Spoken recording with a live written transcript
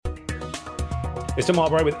It's Tim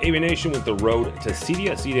Albright with Aviation with the road to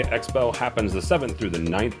CEDIA. CEDIA Expo happens the 7th through the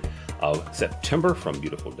 9th of September from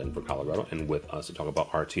beautiful Denver, Colorado. And with us to talk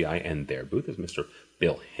about RTI and their booth is Mr.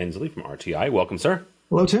 Bill Hensley from RTI. Welcome, sir.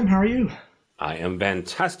 Hello, Tim. How are you? I am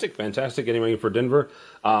fantastic. Getting ready for Denver.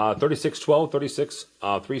 3612,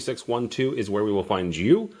 3612 is where we will find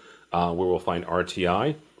you, where we'll find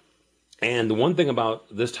RTI. And the one thing about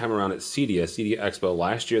this time around at CEDIA Expo,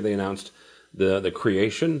 last year they announced the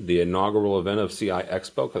creation, the inaugural event of CI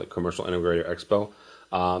Expo, the Commercial Integrator Expo.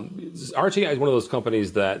 RTI is one of those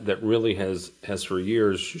companies that really has for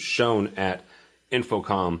years shown at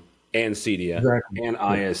Infocom and CEDIA and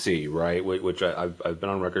ISE, right? Which I've been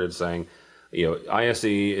on record as saying, ISE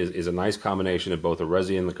is a nice combination of both the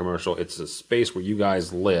resi and the commercial. It's a space where you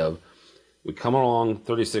guys live. We come along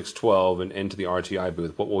 3612 and into the RTI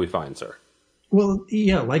booth. What will we find, sir? Well,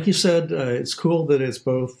 yeah, like you said, it's cool that it's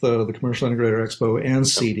both the Commercial Integrator Expo and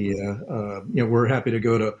CEDIA. We're happy to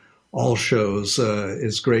go to all shows.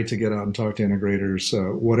 It's great to get out and talk to integrators,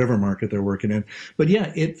 whatever market they're working in. But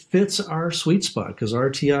yeah, it fits our sweet spot because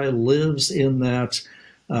RTI lives in that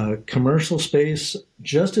commercial space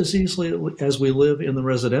just as easily as we live in the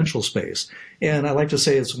residential space. And I like to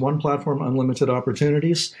say it's one platform, unlimited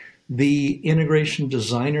opportunities. The integration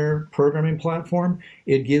designer programming platform,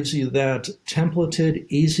 it gives you that templated,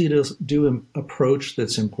 easy to do approach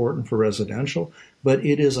that's important for residential, but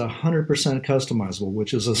it is 100% customizable,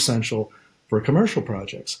 which is essential for commercial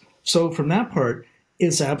projects. So from that part,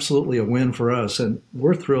 it's absolutely a win for us, and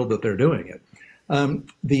we're thrilled that they're doing it.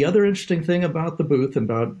 The other interesting thing about the booth and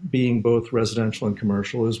about being both residential and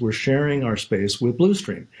commercial is we're sharing our space with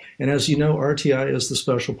Bluestream. And as you know, RTI is the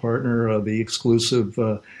special partner, the exclusive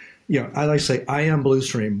I like to say I am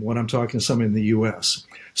Bluestream when I'm talking to somebody in the U.S.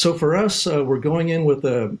 So for us, we're going in with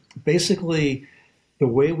basically the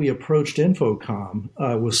way we approached Infocom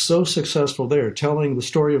was so successful there, telling the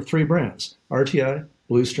story of three brands, RTI,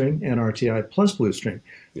 Bluestream, and RTI plus Bluestream.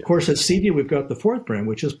 Yeah. Of course, at CEDIA, we've got the fourth brand,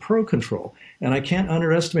 which is Pro Control. And I can't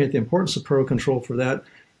underestimate the importance of Pro Control for that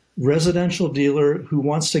residential dealer who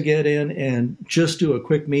wants to get in and just do a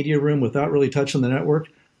quick media room without really touching the network.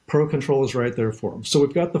 Pro Control is right there for them. So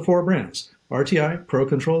we've got the four brands, RTI, Pro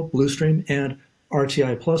Control, Bluestream, and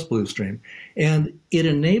RTI plus Bluestream. And it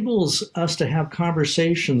enables us to have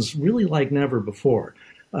conversations really like never before.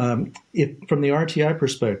 From the RTI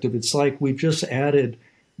perspective, it's like we've just added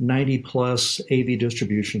 90 plus AV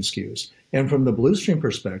distribution SKUs. And from the Bluestream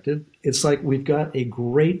perspective, it's like we've got a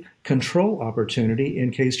great control opportunity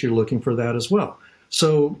in case you're looking for that as well.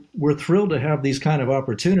 So we're thrilled to have these kind of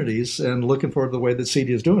opportunities and looking forward to the way that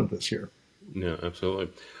CEDIA is doing it this year. Yeah, absolutely.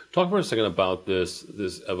 Talk for a second about this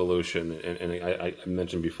evolution. And I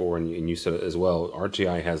mentioned before, and you said it as well,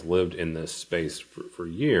 RTI has lived in this space for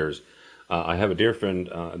years. I have a dear friend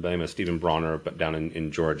by the name of Stephen Bronner down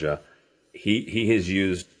in Georgia. He has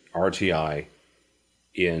used RTI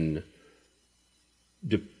in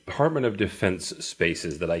Department of Defense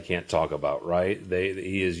spaces that I can't talk about, right?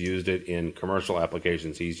 He has used it in commercial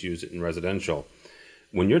applications. He's used it in residential.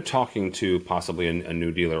 When you're talking to possibly a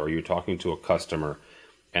new dealer or you're talking to a customer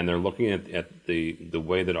and they're looking at the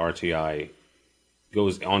way that RTI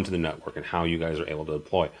goes onto the network and how you guys are able to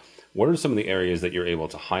deploy, what are some of the areas that you're able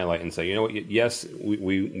to highlight and say, you know what, yes,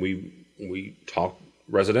 we talk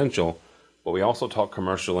residential, but we also talk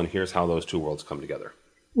commercial, and here's how those two worlds come together?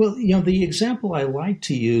 Well, the example I like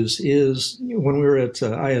to use is when we were at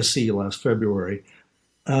ISE last February,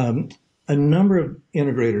 a number of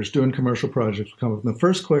integrators doing commercial projects would come up, and the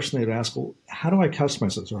first question they'd ask, well, how do I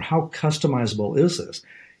customize this, or how customizable is this?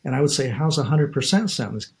 And I would say, how's 100%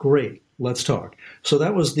 sound? It's great. Let's talk. So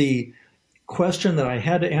that was the question that I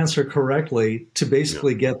had to answer correctly to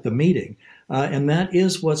basically get the meeting. And that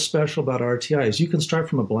is what's special about RTI is you can start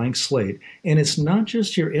from a blank slate. And it's not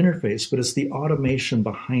just your interface, but it's the automation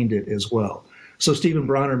behind it as well. So Stephen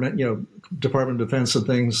Bronner, Department of Defense and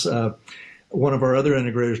things, one of our other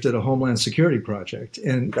integrators did a Homeland Security project.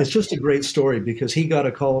 And it's just a great story because he got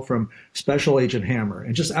a call from Special Agent Hammer.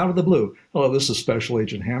 And just out of the blue, hello, this is Special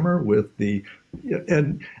Agent Hammer with the...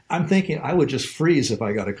 And I'm thinking I would just freeze if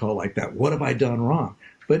I got a call like that. What have I done wrong?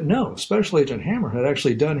 But no, Special Agent Hammer had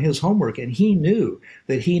actually done his homework, and he knew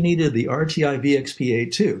that he needed the RTI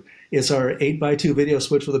VXP82. It's our 8x2 video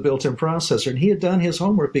switch with a built-in processor, and he had done his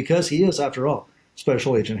homework because he is, after all,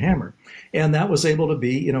 Special Agent Hammer. And that was able to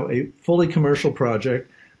be, a fully commercial project,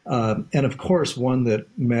 and of course, one that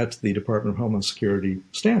met the Department of Homeland Security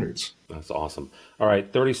standards. That's awesome. All right,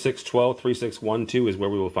 3612, 3612 is where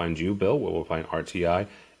we will find you, Bill, where we'll find RTI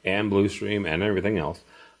and Bluestream and everything else.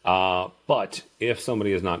 But if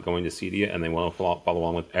somebody is not going to CEDIA and they want to follow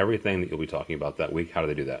along with everything that you'll be talking about that week, how do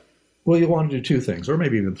they do that? Well, you want to do two things, or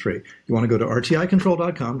maybe even three. You want to go to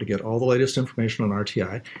rticontrol.com to get all the latest information on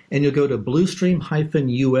RTI, and you'll go to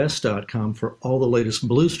bluestream-us.com for all the latest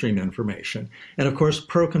Bluestream information, and of course,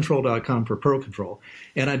 procontrol.com for ProControl.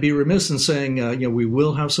 And I'd be remiss in saying, we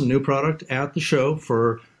will have some new product at the show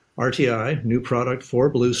for RTI, new product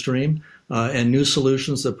for Bluestream, and new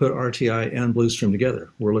solutions that put RTI and Bluestream together.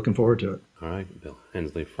 We're looking forward to it. All right, Bill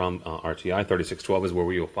Hensley from RTI. 3612 is where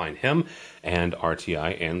we will find him, and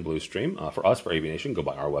RTI and Bluestream. For us, for Aviation, go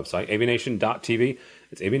by our website, aviation.tv.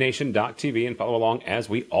 It's aviation.tv, and follow along as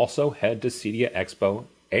we also head to CEDIA Expo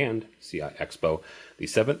and CI Expo the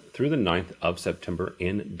 7th through the 9th of September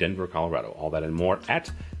in Denver, Colorado. All that and more at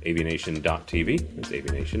aviation.tv. It's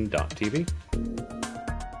aviation.tv.